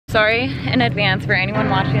Sorry in advance for anyone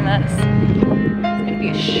watching this. It's gonna be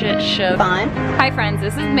a shit show. Fun. Hi friends,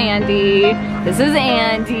 this is Mandy. This is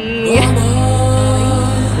Andy.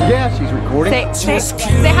 Yeah, she's recording. Say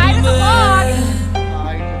hi to the vlog.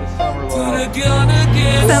 Hi to the summer love.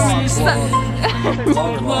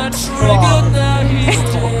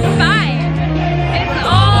 Fine. It's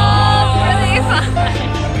all really fun.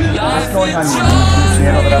 What's going on YouTube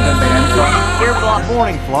channel that I've been banned from? You're blocked.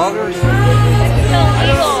 Morning vloggers. It's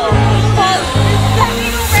illegal. Well, it's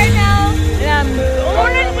illegal right now, and I'm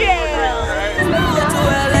going to jail.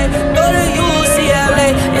 Go to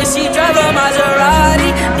UCLA, and she drive a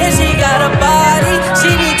Maserati, and she got a body.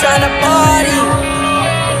 She be tryna party.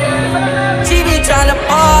 She be tryna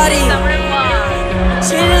party.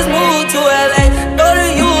 She just moved to LA. Go to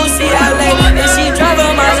UCLA, and she drive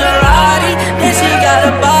a Maserati, and she got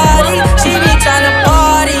a body. She be tryna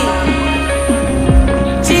party.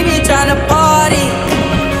 She be tryna party.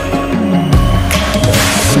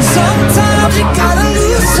 Sometimes you gotta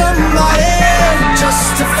lose somebody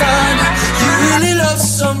just to find you really love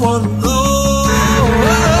someone.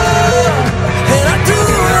 And I do,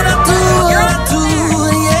 yeah.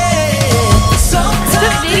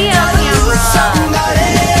 Sometimes you gotta lose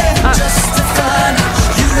somebody just to find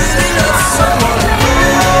you really love someone.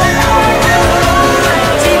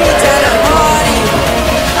 She be tryna party.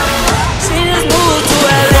 She just moved to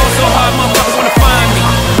LA. Go so hard, motherfuckers wanna find me.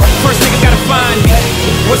 First nigga gotta find me.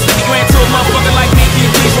 What's 50 grand to a motherfucker like me? Can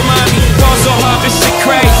you please remind me? Fall so hard, this shit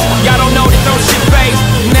crazy. Y'all don't know that those shit phase.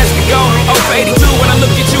 Next to go, 0 for 82 when I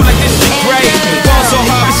look at you like this shit crazy. Fall so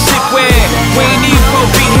hard, this shit weird. We ain't even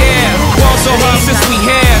supposed to be here. Fall so hard since we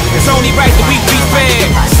here. It's only right that we be fair.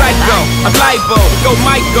 Psycho, I'm libo, go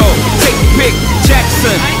Michael. Take the pick,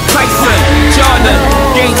 Jackson, Tyson, Jordan,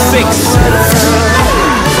 Game 6.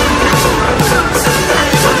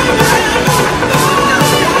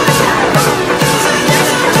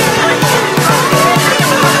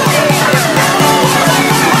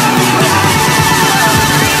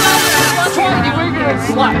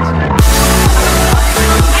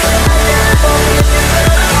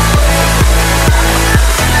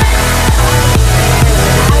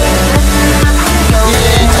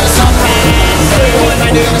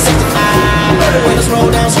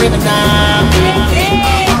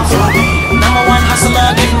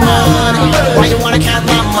 Why you wanna count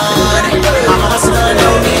my money? I'm a hustler,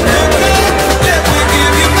 don't need nothing. Let me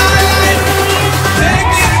give you my life. Take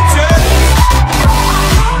me to church.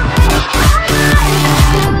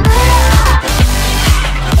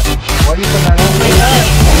 Why do you put that on?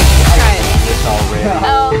 It's all red.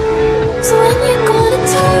 Oh. So when you're gonna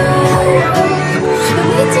turn,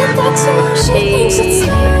 we did that too. She thinks it's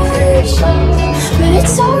harsh, but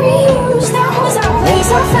it's so real. That was our place.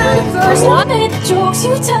 I found it first. What made the jokes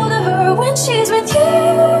you tell to her when she's with you?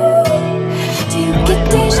 Do you get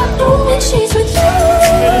deja vu when she's with you?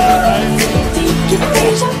 Do you get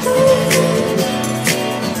deja vu?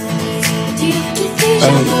 Do you get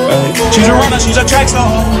deja vu? She's a runner, she's a track star.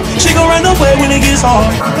 She gon' run away when it gets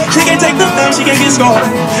hard. She can't take the pain, she can't get scarred.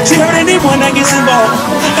 She hurt anyone that gets involved.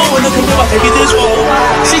 Don't wanna come I take it this far.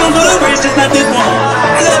 She gon' do the race, just not this one.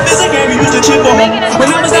 Love is a game we used to chip on. When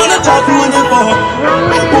I was down the top, you went in for.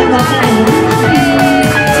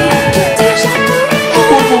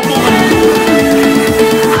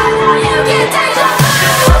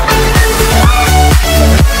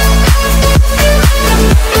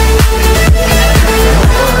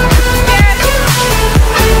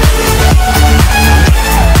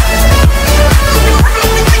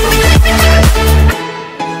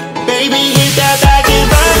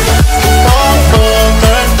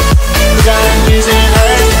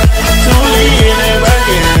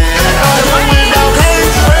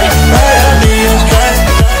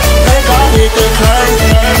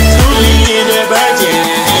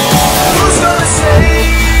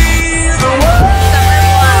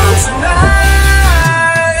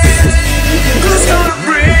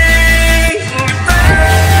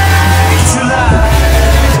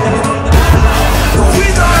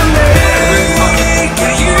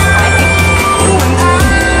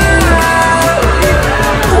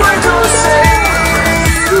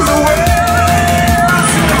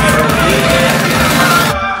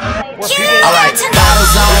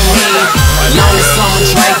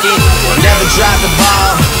 Drop the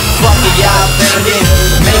ball, fuck it, y'all thinking.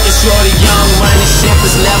 Making sure the young money ship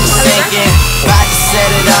is never sinking. About to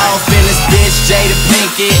set it off in this bitch, Jada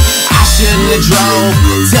Pinkett. I shouldn't have drove,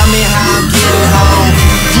 tell me how I'm getting home.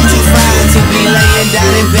 You too fine to be laying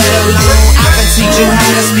down in bed alone. I can teach you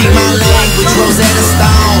how to speak my language, Rosetta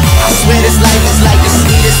Stone. I swear this life is like the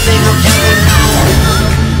sweetest thing I've ever known.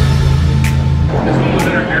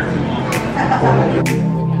 It's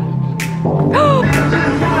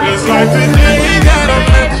like the day that I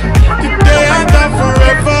met you, the day I thought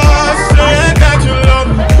forever. Saying that you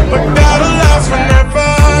love me, but that'll last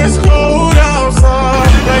forever. It's cold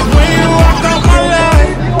outside, like when you walk out my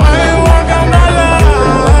life. Why you walk out my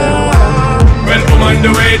life? Well, I'm on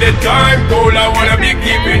the way, the time cold, I wanna be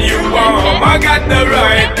keeping you warm. I got the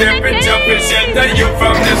right temperature to shelter you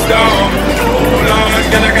from the storm. Hold on,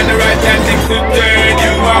 girl, I got the right tactics to turn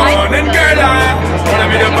you on. And girl, I wanna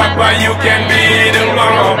be the papa, you can be the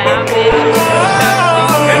mom.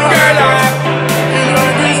 And girl,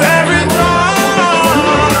 all these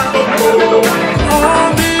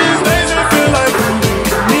days you feel like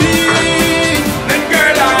me. and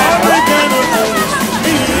girl,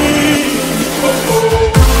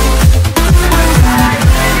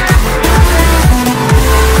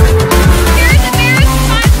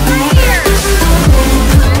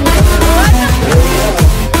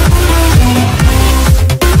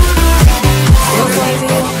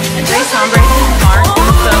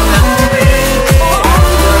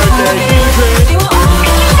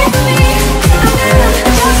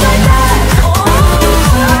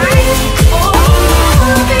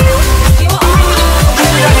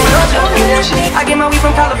 I get my weed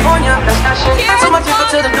from California, that's that shit. I told my people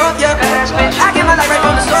to the north, yeah, that's bitch. I get my light right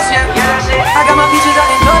from the source, yeah, that's it. I got my peaches out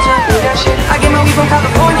in Georgia, that shit. I get my weed from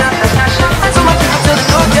California, that's that shit. I told my people to the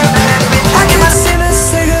north, yeah, that's bitch. I get my sailors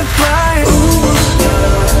say goodbye. Ooh,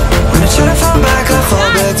 when I try to fall back, I fall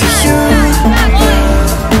back to you.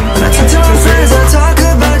 When I talk to my friends, I talk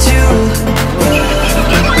about you.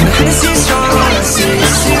 When I see strong, all I see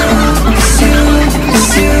is you, it's you,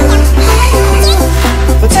 it's you.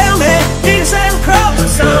 But tell me, did you sail across the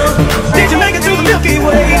sun? Did you make it through the Milky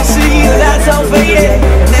Way? See the lights all faded,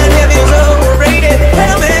 and that heaven's overrated.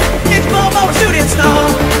 Tell me, did you fall for a shooting star?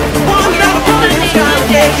 One drop of blood in the sky,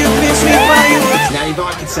 yeah, you miss me by you. Now you've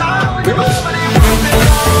got sound.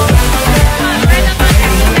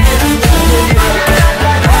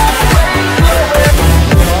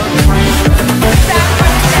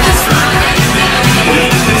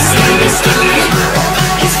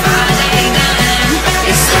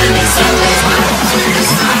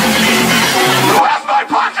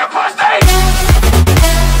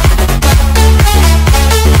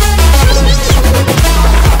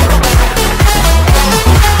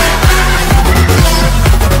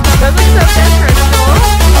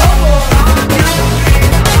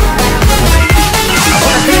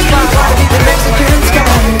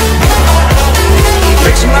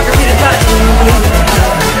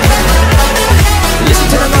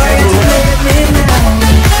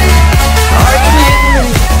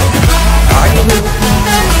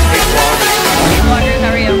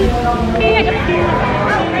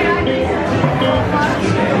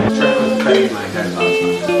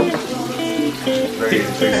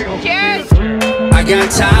 I got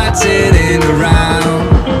tired sitting around.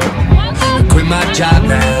 Quit my job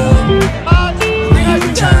now.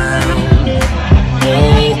 Leaving town.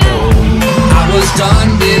 Oh, oh. I was done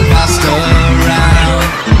being bossed around.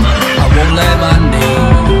 I won't let my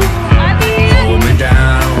name hold me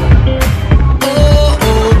down. Oh,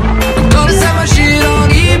 oh. I'm gonna sell my shit on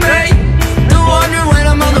eBay. Don't wonder when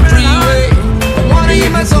I'm on the freeway. I wanna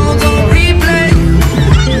hear my songs on replay.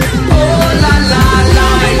 Oh la la la,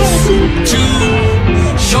 it's too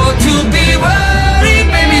short to be worried.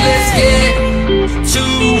 Baby, let's get to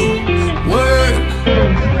work.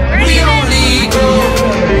 We only go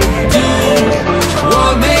do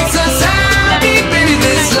what makes us happy. Baby,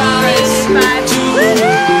 this life's too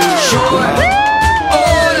short.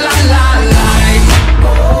 Oh la la life,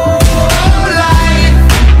 oh life,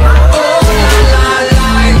 oh la la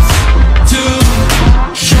life's too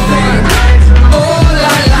short. Oh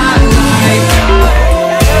la la life, oh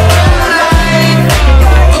life,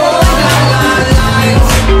 oh la la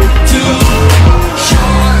life's too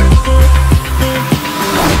short.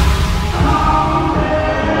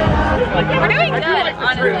 We're doing good,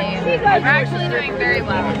 honestly. We're actually doing very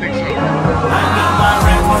well. I knew my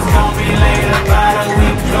rent was gonna be late about a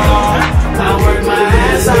week ago. I worked my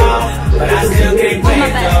ass off, but I still can't pay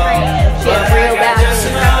it though. But I got just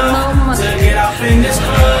enough to get off in this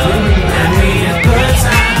club. Have me a good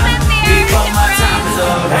time before my time is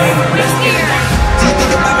up. Hey, let's get it down. Do you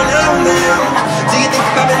think about me now and then? Do you think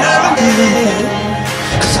about me now and then?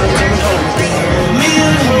 'Cause I'm coming home again. Me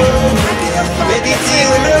and home again. Baby, do you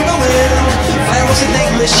remember when I was in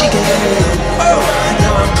Lake Michigan? Oh,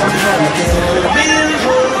 now I'm coming home again. Me and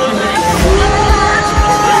home again.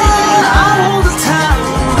 All the time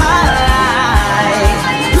of my life.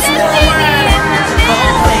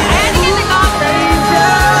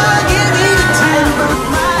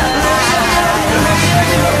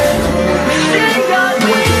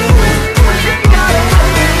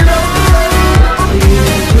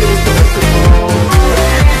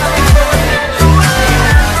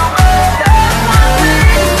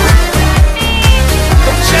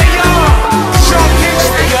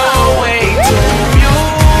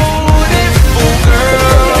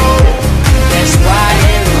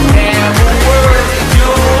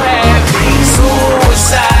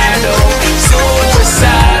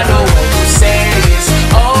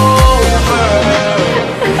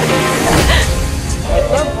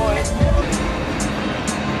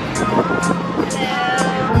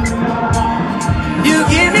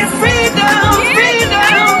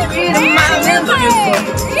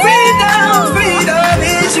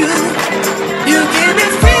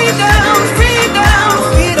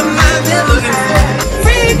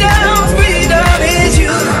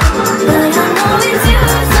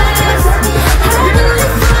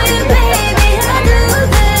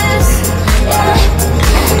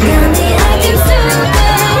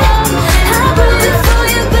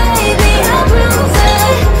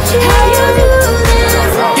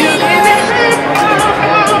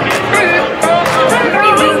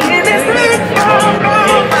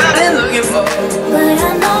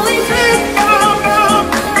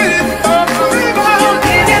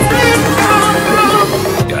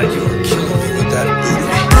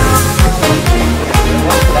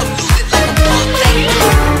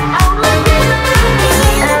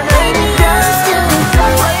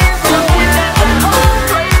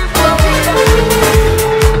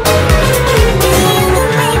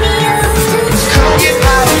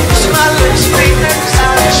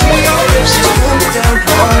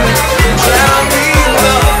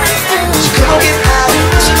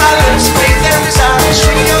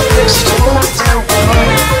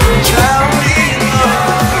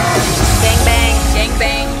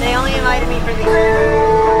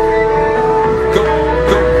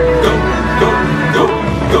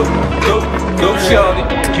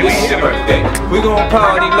 We gon'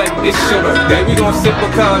 party like it's your birthday. We gon' sip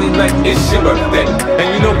Bacardi like it's your birthday. And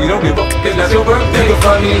you know we don't give a fuck, cause that's your birthday. You can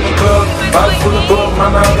find me in the club, bottle full of bug.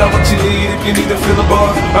 Mama, I got what you need if you need to fill a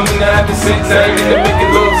bar. I'm in the having sex, I ain't in the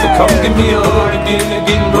making love. So come give me a hug if you're in the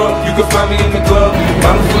getting rough. You can find me in the club,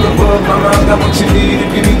 bottle full of bug. Mama, I got what you need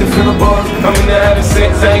if you need to fill a bar. I'm in the having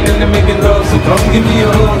sex, I ain't in the making love. So come give me a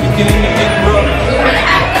hug if you're in the getting rough.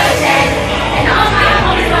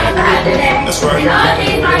 That's right. And all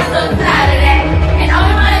these girls look proud of that. And all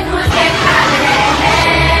we wanna do is get proud of that.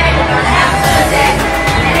 Hey, we're gonna have a good day.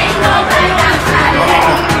 And ain't nobody outside of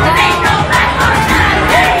that. There ain't nobody outside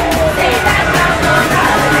of that. Say that girl so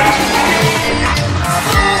proud of that.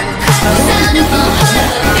 Sound of my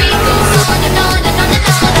heart, the beat goes on and on and on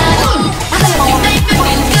and on. You make me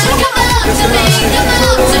feel good. Come out to me, come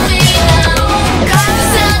out to me now. The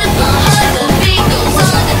sound of my heart, the beat goes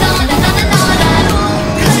on and on and on and on.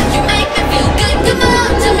 You make me feel good. Come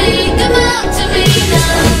out to me now.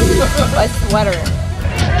 A sweater.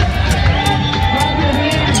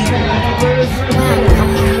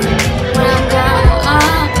 When I'm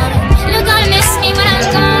gone, you're gonna miss me when I'm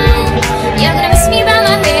gone. You're gonna miss me by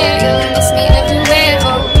my hair. You're gonna miss me everywhere.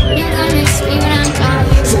 Oh, you're gonna miss me when I'm gone.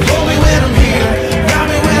 So hold me when I'm here, love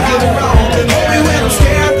me when I'm wrong, and hold me when I'm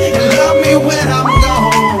scared, and love me when I'm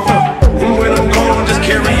gone. And when I'm gone, just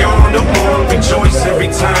carry on, don't want rejoice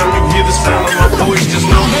every time you hear the sound of my voice. Just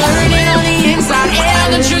know Burning on the inside,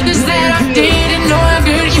 yeah, the truth is that I didn't know how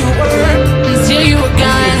good you were until you were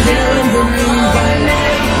gone.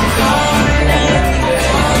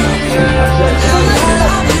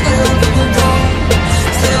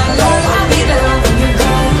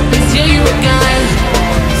 Until you were gone.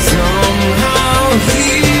 Somehow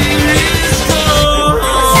here is gone.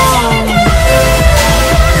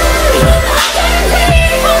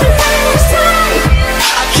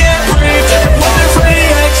 I can't breathe, what if we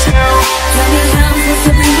exhale?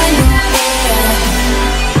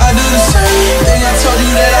 I do the same thing I told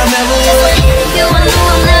you that I never would. You will know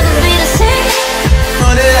I'll never be the same.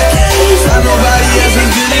 Know that I can't find nobody else as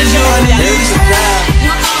good as you. I need you to stop.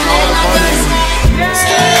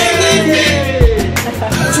 Stay with me.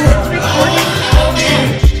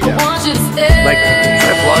 I want you to stay. Like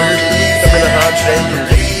trip vloggers, I'm in a hot state.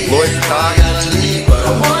 Lloyd's talk.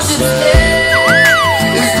 I want you to stay.